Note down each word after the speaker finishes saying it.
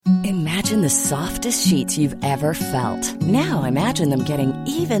Imagine the softest sheets you've ever felt. Now imagine them getting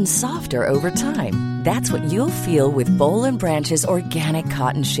even softer over time. That's what you'll feel with Boll & Branch's organic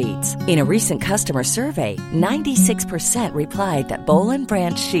cotton sheets. In a recent customer survey, 96% replied that Boll &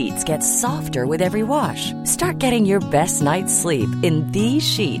 Branch sheets get softer with every wash. Start getting your best night's sleep in these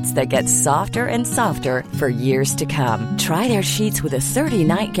sheets that get softer and softer for years to come. Try their sheets with a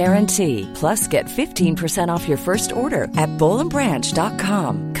 30-night guarantee. Plus, get 15% off your first order at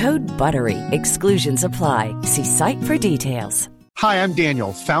bollandbranch.com. Code BUTTERY. Exclusions apply. See site for details. Hi, I'm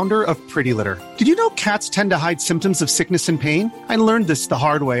Daniel, founder of Pretty Litter. Did you know cats tend to hide symptoms of sickness and pain? I learned this the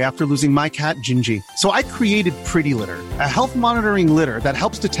hard way after losing my cat, Gingy. So I created Pretty Litter, a health monitoring litter that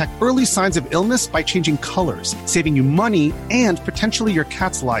helps detect early signs of illness by changing colors, saving you money and potentially your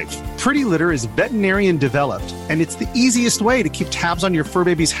cat's life. Pretty Litter is veterinarian developed, and it's the easiest way to keep tabs on your fur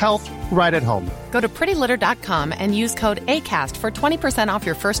baby's health right at home. Go to prettylitter.com and use code ACAST for 20% off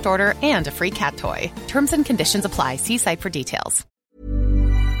your first order and a free cat toy. Terms and conditions apply. See site for details.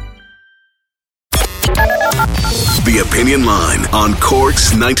 The Opinion Line on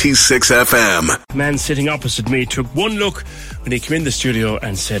Cork's 96 FM. The man sitting opposite me took one look when he came in the studio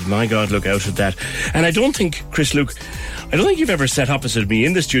and said, my God, look out at that. And I don't think, Chris Luke, you've ever sat opposite me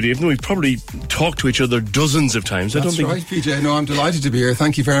in the studio, even though we've probably talked to each other dozens of times. That's right, PJ. No, I'm delighted to be here.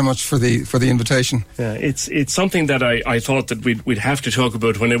 Thank you very much for the invitation. Yeah, it's something that I thought that we'd have to talk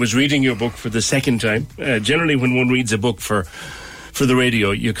about when I was reading your book for the second time. Generally, when one reads a book for the radio,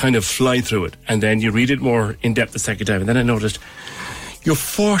 you kind of fly through it, and then you read it more in depth the second time. And then I noticed you're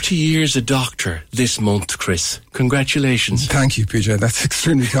 40 years a doctor this month, Chris. Congratulations. Thank you, PJ. That's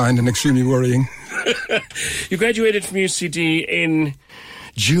extremely kind and extremely worrying. You graduated from UCD in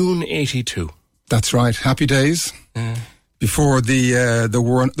June 82. That's right. Happy days. Before the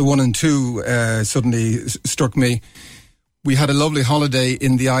 1 and 2 suddenly struck me. We had a lovely holiday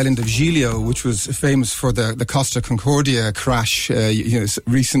in the island of Giglio, which was famous for the Costa Concordia crash,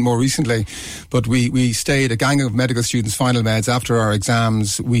 more recently. But we stayed, a gang of medical students, final meds, after our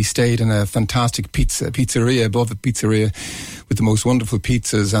exams. We stayed in a fantastic pizzeria, above the pizzeria, with the most wonderful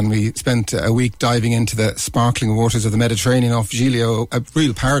pizzas. And we spent a week diving into the sparkling waters of the Mediterranean off Giglio, a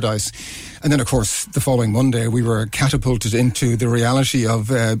real paradise. And then, of course, the following Monday, we were catapulted into the reality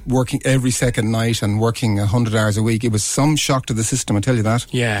of working every second night and working 100 hours a week. It was some shock to the system, I tell you that.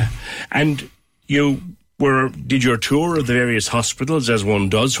 Yeah. And you did your tour of the various hospitals, as one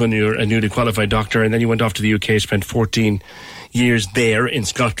does when you're a newly qualified doctor, and then you went off to the UK, spent 14 years there in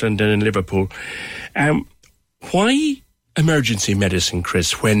Scotland and in Liverpool. Why emergency medicine,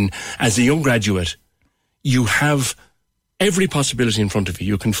 Chris, when, as a young graduate, you have every possibility in front of you?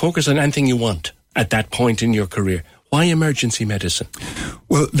 You can focus on anything you want at that point in your career. Why emergency medicine?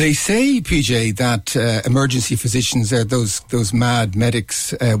 Well, they say, PJ, that emergency physicians are those mad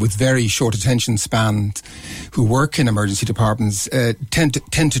medics with very short attention spans who work in emergency departments tend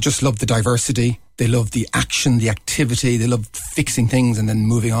to just love the diversity. They love the action, the activity. They love fixing things and then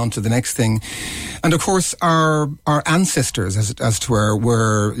moving on to the next thing. And of course, our ancestors, as it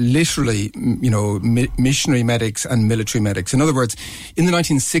were literally, missionary medics and military medics. In other words, in the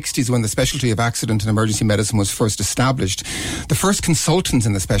 1960s, when the specialty of accident and emergency medicine was first established, the first consultants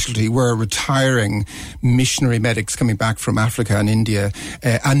in the specialty were retiring missionary medics coming back from Africa and India,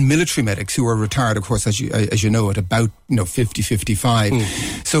 and military medics who were retired, of course, as you know, at about 50, 55.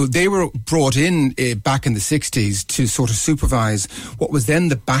 So they were brought in back in the 60s to sort of supervise what was then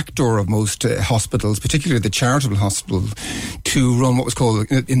the back door of most hospitals, particularly the charitable hospitals, to run what was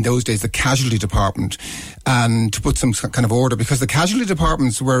called in those days the casualty department, and to put some kind of order, because the casualty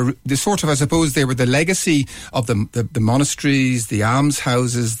departments were the sort of, I suppose, they were the legacy of the monasteries, the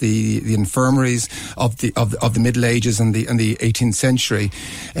almshouses, the infirmaries of the Middle Ages and the 18th century,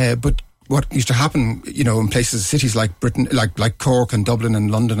 but what used to happen, in places, cities like Britain, like Cork and Dublin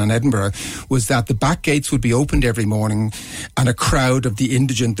and London and Edinburgh, was that the back gates would be opened every morning, and a crowd of the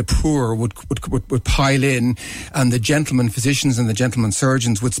indigent, the poor, would pile in, and the gentlemen physicians and the gentlemen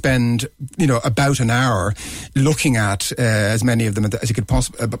surgeons would spend, about an hour looking at as many of them as you could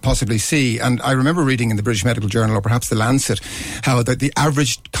possibly see. And I remember reading in the British Medical Journal, or perhaps the Lancet, how the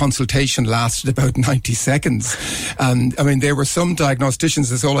average consultation lasted about 90 seconds. And I mean, there were some diagnosticians,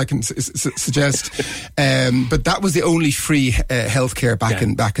 that's all I can suggest. But that was the only free healthcare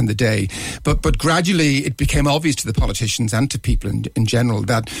back in the day. But gradually it became obvious to the politicians and to people in general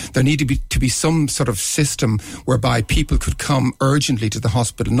that there needed to be some sort of system whereby people could come urgently to the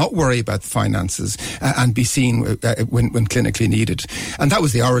hospital, not worry about the finances, and be seen when clinically needed. And that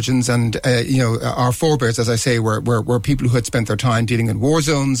was the origins. And our forebears, as I say, were people who had spent their time dealing in war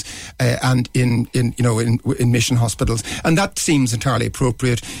zones and in mission hospitals. And that seems entirely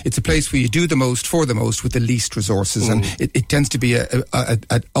appropriate. It's a place where you do the most for the most with the least resources, and it tends to be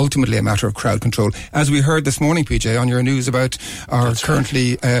ultimately a matter of crowd control. As we heard this morning, PJ, on your news about our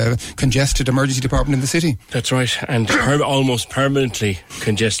currently congested emergency department in the city. That's right, and almost permanently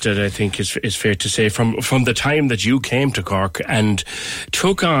congested, I think is fair to say, from the time that you came to Cork and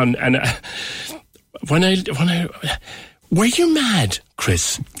took on. And when I were you mad,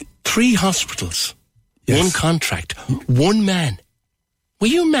 Chris? 3 hospitals, yes. 1 contract, 1 man. Were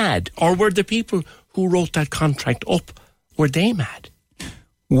you mad, or were the people who wrote that contract up, were they mad?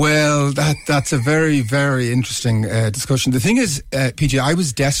 Well, that's a very, very interesting discussion. The thing is, PJ, I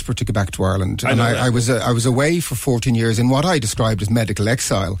was desperate to get back to Ireland, and I was away for 14 years in what I described as medical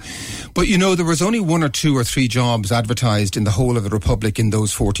exile. But there was only 1 or 2 or 3 jobs advertised in the whole of the Republic in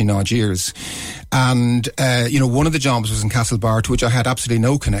those 14 odd years, and one of the jobs was in Castlebar, to which I had absolutely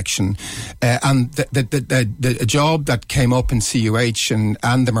no connection, and the job that came up in CUH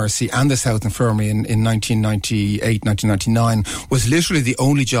and the Mercy and the South Infirmary in 1998, 1999 was literally the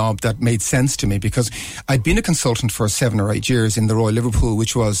only job that made sense to me, because I'd been a consultant for 7 or 8 years in the Royal Liverpool,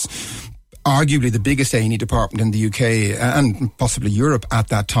 which was arguably the biggest A&E department in the UK and possibly Europe at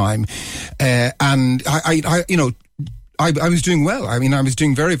that time, and I was doing well. I mean, I was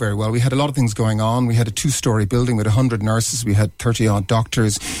doing very, very well. We had a lot of things going on. We had a 2-story building with 100 nurses. We had 30-odd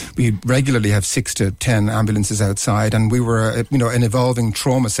doctors. We regularly have 6 to 10 ambulances outside, and we were, an evolving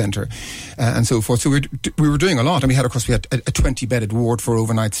trauma centre and so forth. So we were doing a lot, and we had a 20-bedded ward for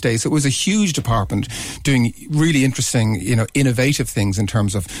overnight stay. So it was a huge department doing really interesting, innovative things in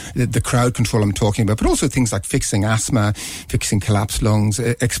terms of the crowd control I'm talking about, but also things like fixing asthma, fixing collapsed lungs,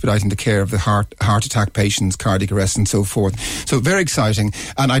 expediting the care of the heart attack patients, cardiac arrest, and so forth. So very exciting,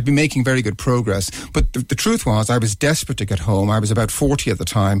 and I'd been making very good progress. But the truth was, I was desperate to get home. I was about 40 at the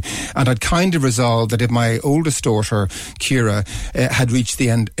time, and I'd kind of resolved that if my oldest daughter, Ciara, had reached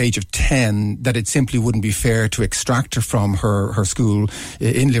the age of 10, that it simply wouldn't be fair to extract her from her school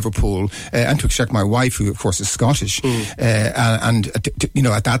in Liverpool, and to extract my wife, who of course is Scottish, and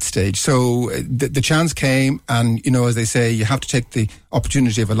at that stage. So the chance came, and as they say, you have to take the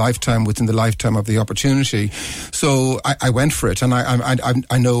opportunity of a lifetime within the lifetime of the opportunity. So I went for it, and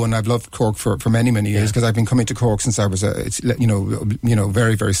I know, and I've loved Cork for many, many years, because I've been coming to Cork since I was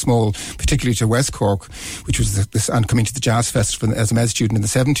very, very small, particularly to West Cork, which was and coming to the Jazz Festival as a med student in the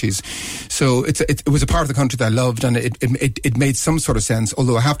 70s. So it was a part of the country that I loved, and it made some sort of sense.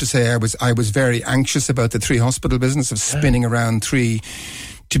 Although I have to say, I was very anxious about the 3 hospital business of spinning around 3.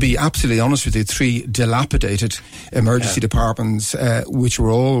 To be absolutely honest with you, 3 dilapidated emergency departments, which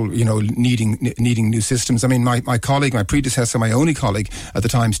were all, needing new systems. I mean, my colleague, my predecessor, my only colleague at the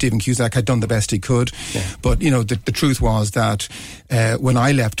time, Stephen Cusack, had done the best he could. Yeah. But, the truth was that when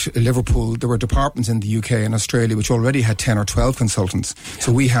I left Liverpool, there were departments in the UK and Australia which already had 10 or 12 consultants. Yeah.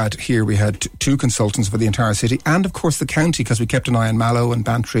 So we had 2 consultants for the entire city, and of course the county, because we kept an eye on Mallow and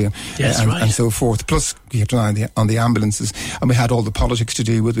Bantry and so forth. Plus, we kept an eye on the ambulances, and we had all the politics to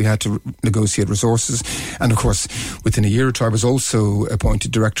do with. We had to negotiate resources, and of course within a year or two I was also appointed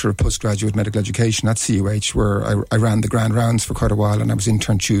Director of Postgraduate Medical Education at CUH, where I ran the grand rounds for quite a while, and I was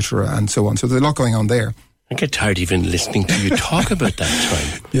intern tutor and so on. So there's a lot going on there. I get tired even listening to you talk about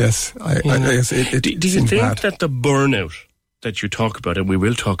that time. Yes. Do you think that the burnout that you talk about, and we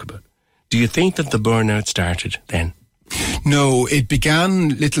will talk about, do you think that the burnout started then? No, it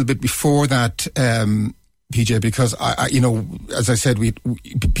began a little bit before that, PJ, because as I said,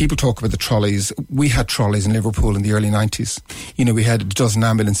 people talk about the trolleys. We had trolleys in Liverpool in the early 90s. We had a dozen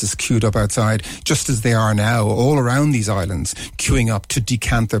ambulances queued up outside, just as they are now, all around these islands, queuing up to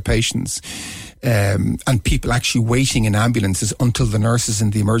decant their patients. And people actually waiting in ambulances until the nurses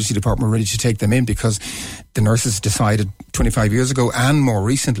in the emergency department were ready to take them in, because the nurses decided 25 years ago and more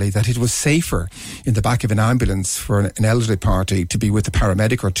recently that it was safer in the back of an ambulance for an elderly party to be with a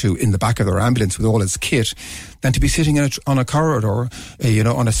paramedic or 2 in the back of their ambulance with all its kit than to be sitting on a corridor,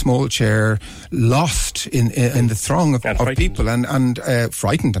 on a small chair, lost in the throng of people and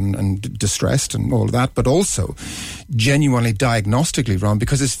frightened and distressed and all of that, but also genuinely diagnostically wrong,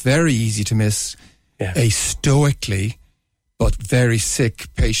 because it's very easy to miss a stoically but very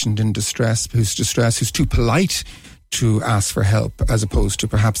sick patient in distress, who's too polite to ask for help, as opposed to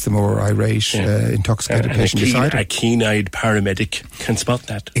perhaps the more irate, intoxicated patient beside her. A keen-eyed paramedic can spot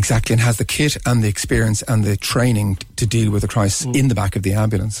that. Exactly, and has the kit and the experience and the training to deal with a crisis in the back of the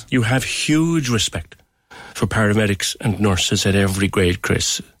ambulance. You have huge respect for paramedics and nurses at every grade,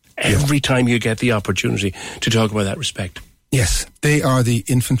 Chris. Every time you get the opportunity to talk about that respect. Yes, they are the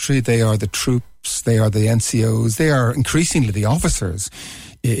infantry, they are the troops, they are the NCOs, they are increasingly the officers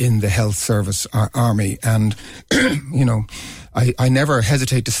in the health service army. And, you know, I never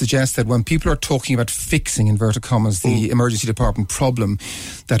hesitate to suggest that when people are talking about fixing, inverted commas, the emergency department problem,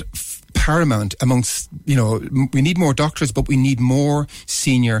 that paramount amongst, you know, we need more doctors, but we need more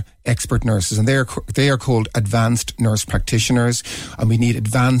senior expert nurses, and they are called advanced nurse practitioners, and we need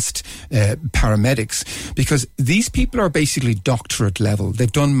advanced paramedics, because these people are basically doctorate level. They've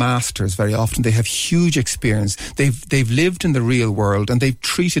done masters very often. They have huge experience. They've lived in the real world, and they've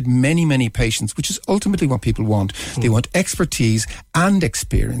treated many patients, which is ultimately what people want. They want expertise and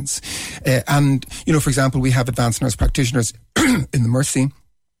experience. And, you know, for example, we have advanced nurse practitioners in the Mercy,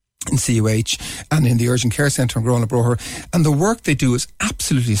 in CUH, and in the Urgent Care Centre in Grona Broher, and the work they do is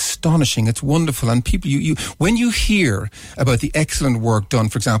absolutely astonishing. It's wonderful, and people, you when you hear about the excellent work done,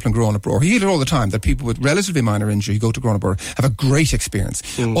 for example, in Grona Broher, you hear it all the time, that people with relatively minor injury who go to Grona Broher have a great experience,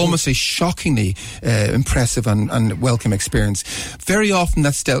 almost a shockingly impressive and welcome experience. Very often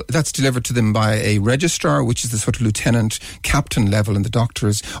that's delivered to them by a registrar, which is the sort of lieutenant, captain level in the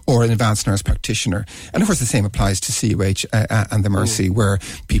doctors, or an advanced nurse practitioner. And of course the same applies to CUH and the Mercy, where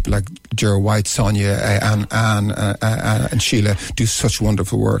people like Gerald White, Sonia, Anne, and Sheila do such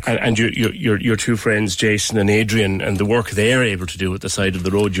wonderful work. And your two friends, Jason and Adrian, and the work they're able to do at the side of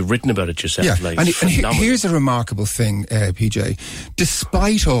the road, you've written about it yourself. Yeah, and here's a remarkable thing, PJ.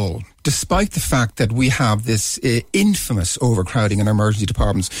 Despite the fact that we have this infamous overcrowding in our emergency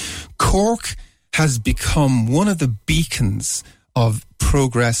departments, Cork has become one of the beacons of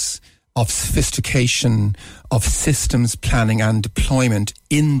progress, of sophistication, of systems planning and deployment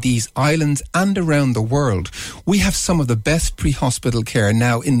in these islands and around the world. We have some of the best pre-hospital care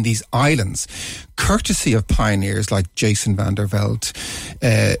now in these islands, courtesy of pioneers like Jason van der Veld,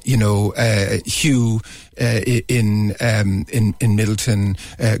 Hugh in Middleton,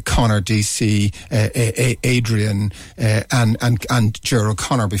 Connor DC, Adrian, and Gerald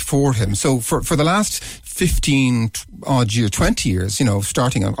Connor before him. So for the last 15 odd years, 20 years, you know,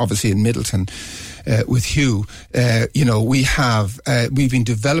 starting obviously in Middleton with Hugh, we've been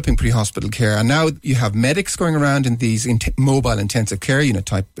developing pre-hospital care, and now you have medics going around in these mobile intensive care unit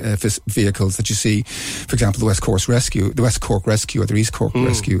type vehicles that you see, for example, the West Cork Rescue, or the East Cork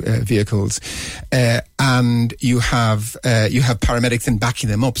Rescue vehicles, and you have paramedics then backing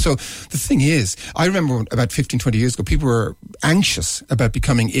them up. So the thing is, I remember about 15, 20 years ago, people were anxious about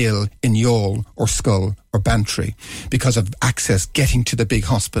becoming ill in Youghal or Schull or Bantry because of access, getting to the big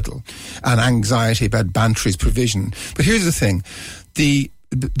hospital, and anxiety about Bantry's provision. But here's the thing, the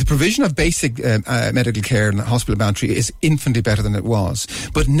provision of basic medical care in the hospital of Bantry is infinitely better than it was.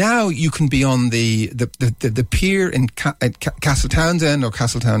 But now you can be on the pier in Castletownshend or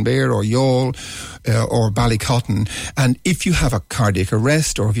Castletownbere or Youghal or Ballycotton, and if you have a cardiac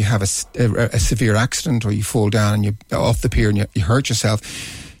arrest, or if you have a severe accident, or you fall down and you're off the pier and you hurt yourself,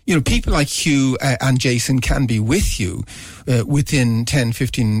 you know, people like Hugh and Jason can be with you within 10,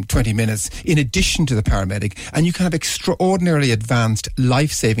 15, 20 minutes, in addition to the paramedic, and you can have extraordinarily advanced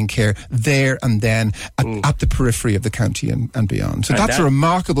life-saving care there and then at the periphery of the county and beyond. So that's a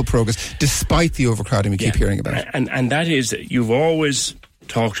remarkable progress, despite the overcrowding we keep hearing about. And that is, you've always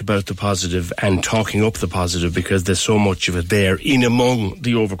talked about the positive and talking up the positive, because there's so much of it there in among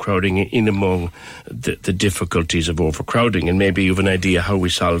the overcrowding, in among the difficulties of overcrowding, and maybe you have an idea how we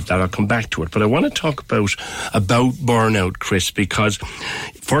solve that. I'll come back to it, but I want to talk about burnout, Chris, because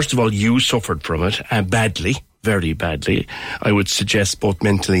first of all, you suffered from it badly, very badly, I would suggest, both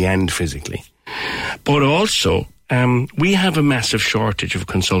mentally and physically. But also, we have a massive shortage of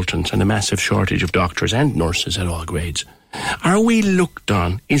consultants and a massive shortage of doctors and nurses at all grades. Are we looked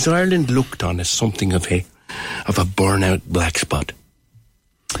on? Is Ireland looked on as something of a burnout black spot?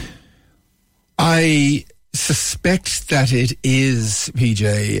 I suspect that it is,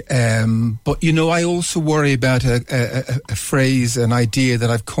 PJ. But, you know, I also worry about a phrase, an idea that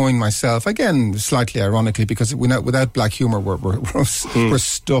I've coined myself, again, slightly ironically, because without black humour, we're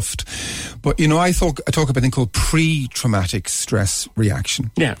stuffed. But, you know, I talk about a thing called pre-traumatic stress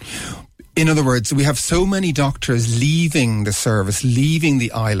reaction. Yeah. In other words, we have so many doctors leaving the service, leaving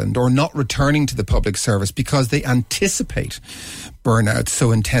the island, or not returning to the public service because they anticipate burnout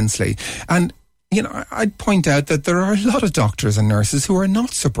so intensely. And I'd point out that there are a lot of doctors and nurses who are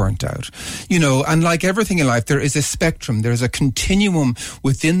not so burnt out, and like everything in life, there is a spectrum. There's a continuum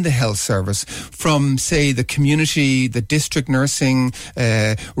within the health service from, say, the community, the district nursing,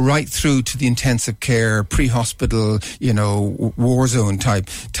 right through to the intensive care, pre-hospital, war zone type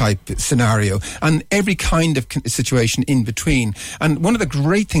scenario, and every kind of situation in between. And one of the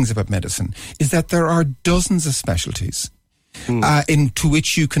great things about medicine is that there are dozens of specialties into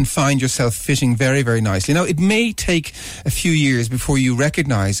which you can find yourself fitting very, very nicely. Now, it may take a few years before you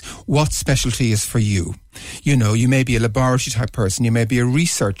recognise what specialty is for you. You may be a laboratory type person. You may be a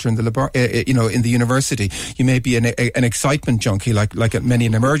researcher in the in the university. You may be an excitement junkie, like many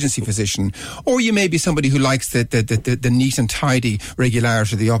an emergency physician, or you may be somebody who likes the neat and tidy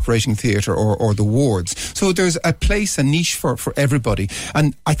regularity of the operating theatre or the wards. So there's a place, a niche for everybody.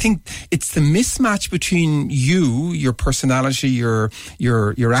 And I think it's the mismatch between you, your personality, your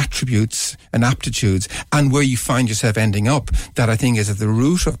attributes and aptitudes, and where you find yourself ending up, that I think is at the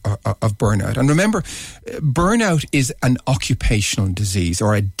root of burnout. And remember, burnout is an occupational disease,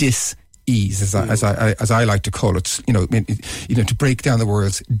 or a dis-ease, as I like to call it. To break down the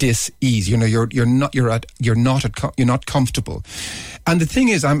words, dis-ease. You're not comfortable. And the thing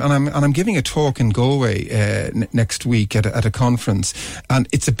is, I'm giving a talk in Galway next week at a conference, and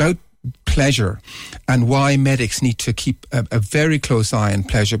it's about pleasure and why medics need to keep a very close eye on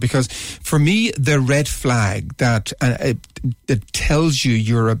pleasure, because for me, the red flag that tells you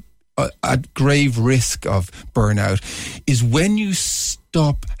you're at grave risk of burnout is when you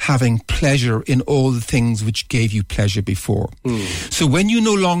stop having pleasure in all the things which gave you pleasure before. So when you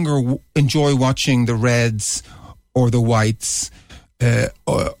no longer enjoy watching the Reds or the Whites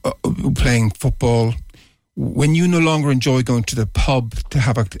or playing football, when you no longer enjoy going to the pub to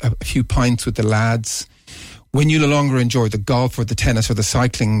have a few pints with the lads, when you no longer enjoy the golf or the tennis or the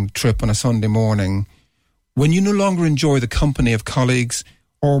cycling trip on a Sunday morning, when you no longer enjoy the company of colleagues,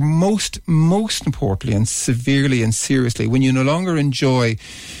 or most importantly and severely and seriously, when you no longer enjoy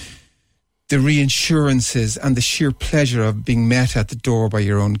the reassurances and the sheer pleasure of being met at the door by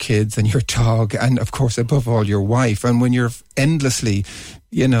your own kids and your dog, and of course above all your wife, and when you're endlessly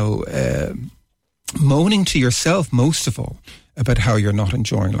moaning to yourself most of all about how you're not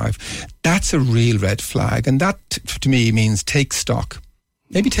enjoying life, that's a real red flag. And that to me means take stock.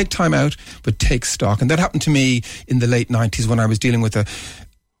 Maybe take time out, but take stock. And that happened to me in the late 90s when I was dealing with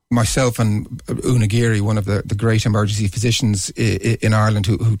myself and Una Geary, one of the great emergency physicians in Ireland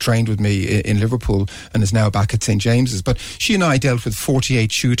who trained with me in Liverpool and is now back at St. James's. But she and I dealt with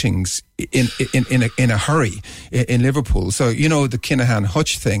 48 shootings in a hurry in Liverpool. So, the Kinahan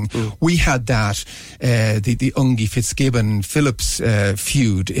Hutch thing, we had that, the Ungie Fitzgibbon Phillips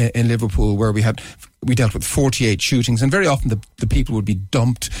feud in Liverpool, where we dealt with 48 shootings, and very often the people would be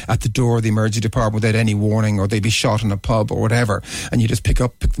dumped at the door of the emergency department without any warning, or they'd be shot in a pub or whatever, and you just pick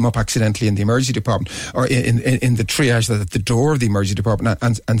them up accidentally in the emergency department, or in the triage at the door of the emergency department,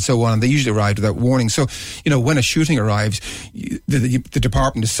 and so on. And they usually arrived without warning. So, when a shooting arrives, the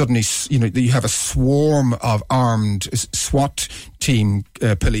department is suddenly, you have a swarm of armed SWAT team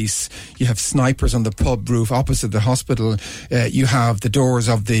police. You have snipers on the pub roof opposite the hospital. You have the doors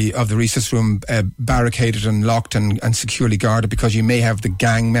of the recess room barricaded and locked and securely guarded, because you may have the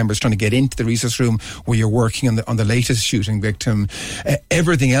gang members trying to get into the recess room where you're working on the latest shooting victim.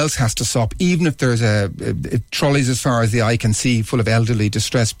 Everything else has to stop, even if there's trolleys as far as the eye can see full of elderly,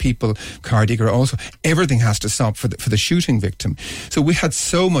 distressed people, cardiac also. Everything has to stop for the shooting victim. So we had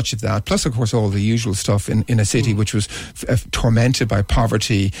so much of that, plus of course all the usual stuff in a city which was tormented by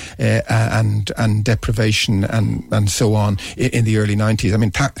poverty and deprivation and so on in the early 90s. I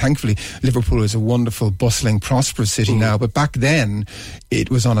mean, thankfully Liverpool is a wonderful, bustling, prosperous city now, but back then it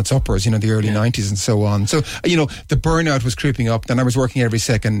was on its uppers, the early 90s and so on. So, the burnout was creeping up. Then I was working every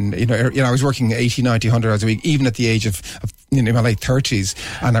second, I was working 80, 90, 100 hours a week, even at the age of in my late 30s,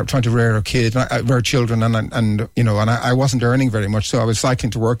 and I'm trying to rear children, and I wasn't earning very much, so I was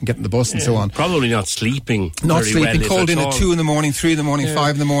cycling to work and getting the bus and so on. Probably not sleeping. Not sleeping, called in at 2 a.m, 3 a.m,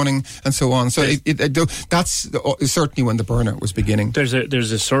 5 a.m, and so on. So that's certainly when the burnout was beginning. There's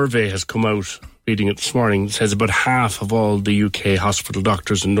a survey has come out, reading it this morning, it says about half of all the UK hospital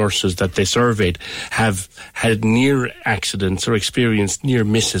doctors and nurses that they surveyed have had near accidents or experienced near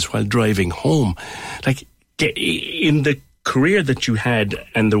misses while driving home. Like, in the career that you had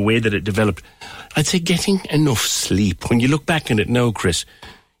and the way that it developed, I'd say getting enough sleep. When you look back on it now, Chris,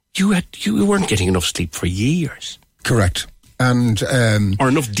 you weren't getting enough sleep for years. Correct. And or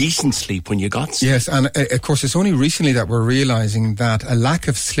enough decent sleep when you got sleep. Yes, and of course it's only recently that we're realising that a lack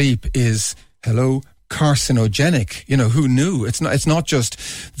of sleep is, carcinogenic. You know, who knew? It's not just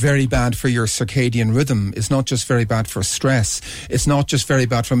very bad for your circadian rhythm. It's not just very bad for stress. It's not just very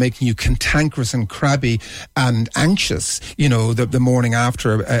bad for making you cantankerous and crabby and anxious, you know, the morning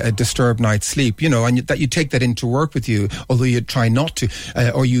after a disturbed night's sleep, you know, and that you take that into work with you, although you try not to,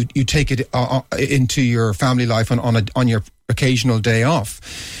 or you take it into your family life on your occasional day off.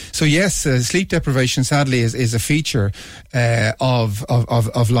 So yes, sleep deprivation sadly is a feature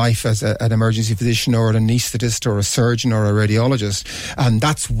of life as an emergency physician or an anaesthetist or a surgeon or a radiologist, and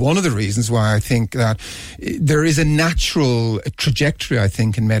that's one of the reasons why I think that there is a natural trajectory, I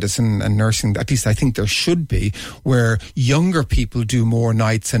think, in medicine and nursing, at least I think there should be, where younger people do more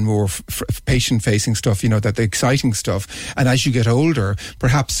nights and more patient-facing stuff, you know, that the exciting stuff, and as you get older,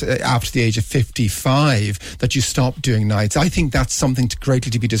 perhaps after the age of 55, that you stop doing nights. I think that's something greatly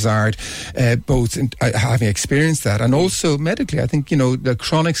to be desired, both having experienced that and also medically. I think, you know, the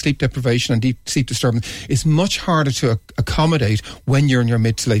chronic sleep deprivation and deep sleep disturbance is much harder to accommodate when you're in your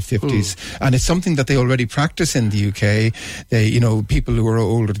mid to late 50s. And it's something that they already practice in the UK. They, you know, people who are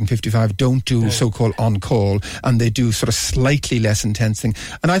older than 55 don't do so-called on-call, and they do sort of slightly less intense thing.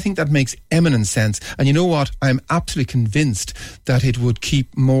 And I think that makes eminent sense. And you know what? I'm absolutely convinced that it would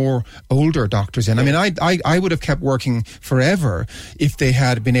keep more older doctors in. I mean, I would have kept working forever if they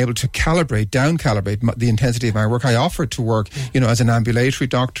had been able to down calibrate the intensity of my work. I offered to work, you know, as an ambulatory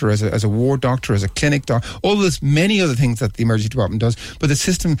doctor, as a ward doctor, as a clinic doctor, all those many other things that the emergency department does, but the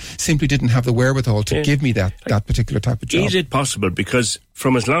system simply didn't have the wherewithal to give me that particular type of job. Is it possible, because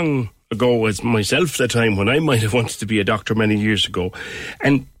from as long ago as myself, the time when I might have wanted to be a doctor many years ago,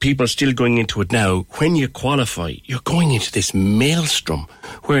 and people still going into it now, when you qualify, you're going into this maelstrom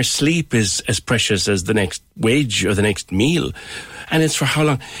where sleep is as precious as the next wage or the next meal. And it's for how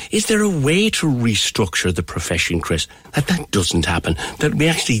long? Is there a way to restructure the profession, Chris, that doesn't happen, that we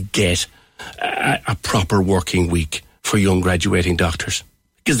actually get a proper working week for young graduating doctors?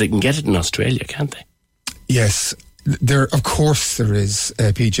 Because they can get it in Australia, can't they? Yes. Of course there is,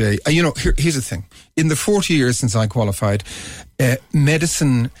 PJ. You know, here's the thing. In the 40 years since I qualified,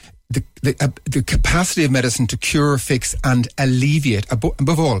 medicine, the capacity of medicine to cure, fix and alleviate,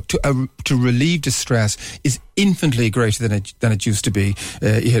 above all, to relieve distress is infinitely greater than it used to be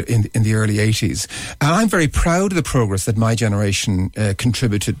in the early 80s. And I'm very proud of the progress that my generation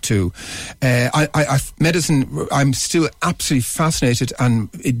contributed to. Medicine, I'm still absolutely fascinated and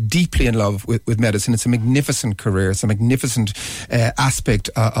deeply in love with medicine. It's a magnificent career. It's a magnificent aspect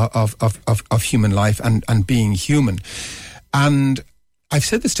of human life and being human. And I've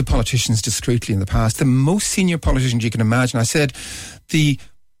said this to politicians discreetly in the past. The most senior politicians you can imagine, I said, the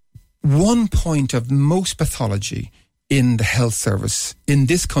one point of most pathology in the health service in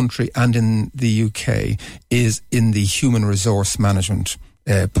this country and in the UK is in the human resource management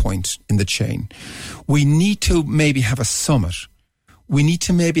point in the chain. We need to maybe have a summit. We need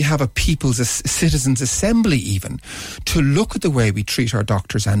to maybe have a citizens' assembly even, to look at the way we treat our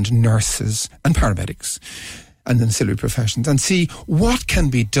doctors and nurses and paramedics and ancillary professions, and see what can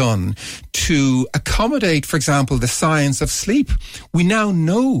be done to accommodate, for example, the science of sleep. We now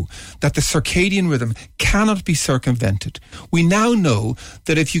know that the circadian rhythm cannot be circumvented. We now know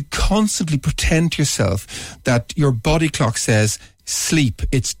that if you constantly pretend to yourself that your body clock says, sleep,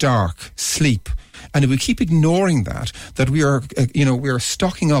 it's dark, sleep, and if we keep ignoring that we are, we are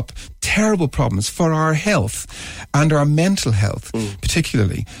stocking up terrible problems for our health and our mental health,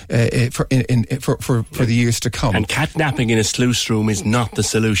 particularly for the years to come. And catnapping in a sluice room is not the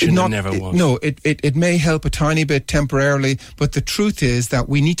solution. It never was. No, it may help a tiny bit temporarily, but the truth is that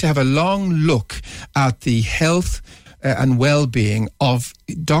we need to have a long look at the health and well-being of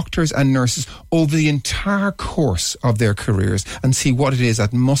doctors and nurses over the entire course of their careers and see what it is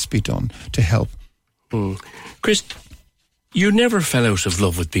that must be done to help. Chris, you never fell out of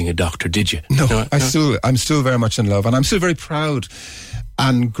love with being a doctor, did you? No. I'm still very much in love, and I'm still very proud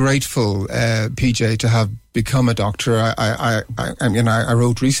and grateful, PJ, to have become a doctor. I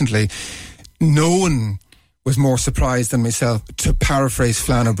wrote recently, no one was more surprised than myself, to paraphrase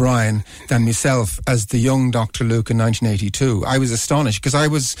Flann O'Brien, than myself as the young Dr. Luke in 1982. I was astonished because I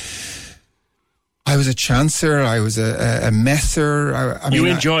was a chancer, I was a messer. You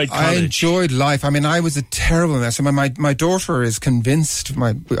enjoyed college. I enjoyed life. I mean, I was a terrible messer. My daughter is convinced.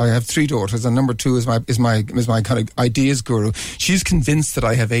 I have 3 daughters, and number 2 is my kind of ideas guru. She's convinced that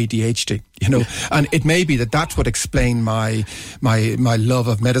I have ADHD. you know. And it may be that that's what explained my love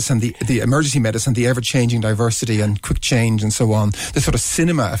of medicine, the emergency medicine, the ever-changing diversity and quick change and so on, the sort of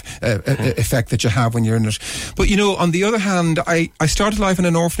cinema effect that you have when you're in it. But, you know, on the other hand, I started life in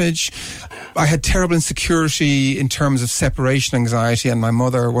an orphanage. I had terrible insecurity in terms of separation anxiety, and my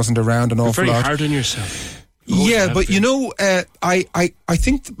mother wasn't around an awful lot. You're very hard on yourself. Yeah, but, you know, I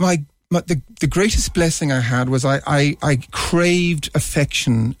think the greatest blessing I had was I craved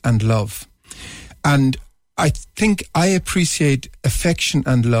affection and love. And I think I appreciate affection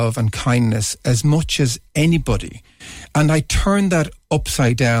and love and kindness as much as anybody. And I turned that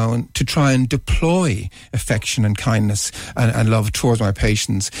upside down to try and deploy affection and kindness and love towards my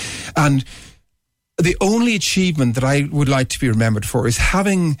patients. And the only achievement that I would like to be remembered for is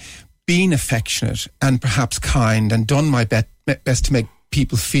having been affectionate and perhaps kind and done my best to make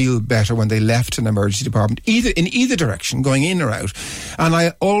people feel better when they left an emergency department, in either direction, going in or out. And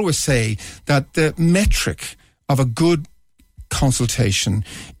I always say that the metric of a good consultation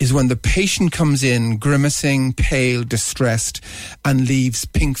is when the patient comes in grimacing, pale, distressed, and leaves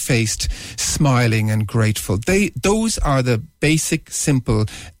pink-faced, smiling and grateful. Those are the basic, simple,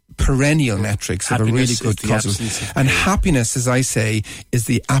 perennial metrics of a really good consultation. And happiness, as I say, is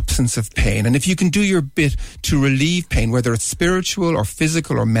the absence of pain. And if you can do your bit to relieve pain, whether it's spiritual or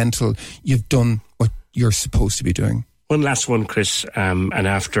physical or mental, you've done what you're supposed to be doing. One last one, Chris. And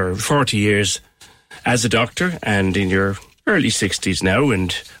after 40 years as a doctor and in your early 60s now,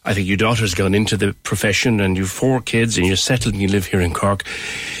 and I think your daughter's gone into the profession and you've 4 kids and you're settled and you live here in Cork,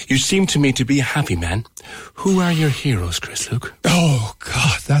 you seem to me to be a happy man. Who are your heroes, Chris Luke? Oh,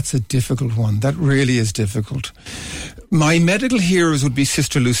 God, that's a difficult one. That really is difficult. My medical heroes would be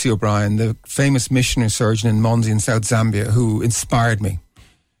Sister Lucy O'Brien, the famous missionary surgeon in Monzi in South Zambia, who inspired me.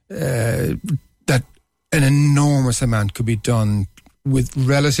 That an enormous amount could be done with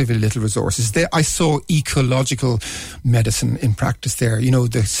relatively little resources. I saw ecological medicine in practice there. You know,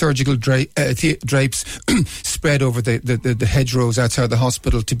 the surgical drapes spread over the hedgerows outside the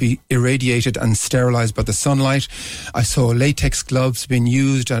hospital to be irradiated and sterilised by the sunlight. I saw latex gloves being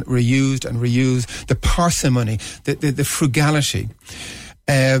used and reused. The parsimony, the frugality.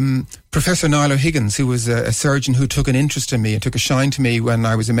 Professor Niall O'Higgins, who was a surgeon who took an interest in me and took a shine to me when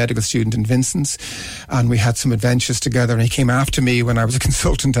I was a medical student in Vincent's, and we had some adventures together, and he came after me when I was a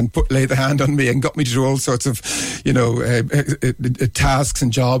consultant and laid the hand on me and got me to do all sorts of, you know, tasks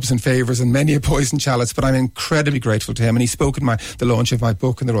and jobs and favours and many a poison chalice. But I'm incredibly grateful to him, and he spoke at the launch of my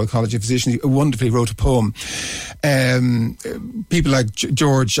book in the Royal College of Physicians. He wonderfully wrote a poem. People like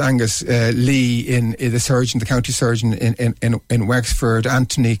George Angus Lee, the county surgeon in Wexford,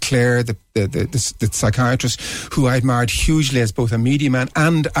 Anthony Clare, the psychiatrist who I admired hugely as both a media man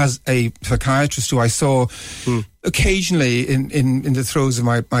and as a psychiatrist who I saw occasionally in the throes of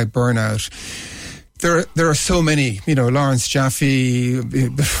my burnout. There are so many, you know, Lawrence Jaffe,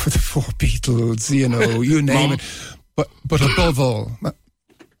 the 4 Beatles, you know, you name it. But above all,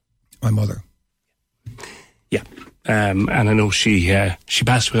 my mother. Yeah, and I know she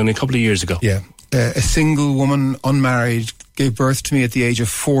passed away only a couple of years ago. Yeah, a single woman, unmarried, gave birth to me at the age of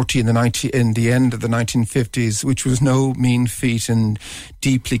 40 in the end of the 1950s, which was no mean feat in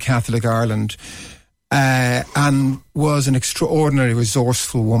deeply Catholic Ireland, and was an extraordinarily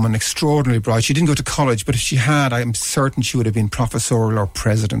resourceful woman, extraordinarily bright. She didn't go to college, but if she had, I'm certain she would have been professorial or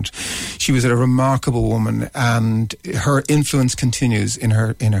president. She was a remarkable woman, and her influence continues in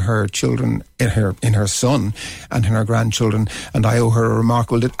her children, in her son, and in her grandchildren. And I owe her a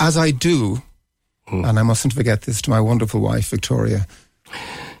remarkable, as I do. And I mustn't forget this, to my wonderful wife, Victoria.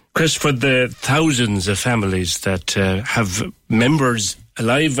 Chris, for the thousands of families that have members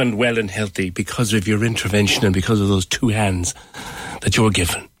alive and well and healthy because of your intervention and because of those 2 hands that you were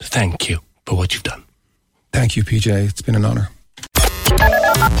given, thank you for what you've done. Thank you, PJ. It's been an honour.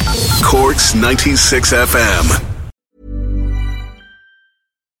 Cork's 96 FM.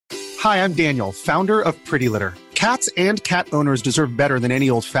 Hi, I'm Daniel, founder of Pretty Litter. Cats and cat owners deserve better than any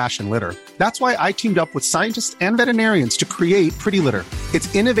old-fashioned litter. That's why I teamed up with scientists and veterinarians to create Pretty Litter.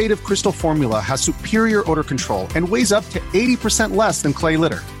 Its innovative crystal formula has superior odor control and weighs up to 80% less than clay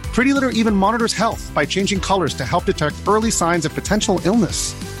litter. Pretty Litter even monitors health by changing colors to help detect early signs of potential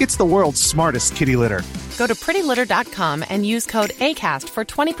illness. It's the world's smartest kitty litter. Go to prettylitter.com and use code ACAST for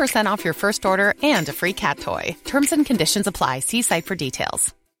 20% off your first order and a free cat toy. Terms and conditions apply. See site for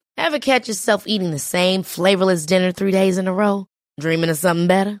details. Ever catch yourself eating the same flavorless dinner 3 days in a row? Dreaming of something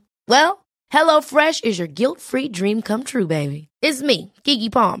better? Well, HelloFresh is your guilt-free dream come true, baby. It's me,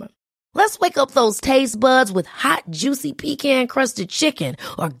 Keke Palmer. Let's wake up those taste buds with hot, juicy pecan-crusted chicken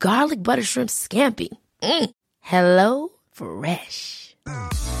or garlic butter shrimp scampi. Hello Fresh.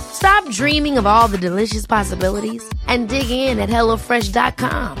 Stop dreaming of all the delicious possibilities and dig in at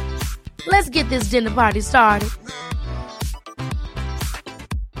HelloFresh.com. Let's get this dinner party started.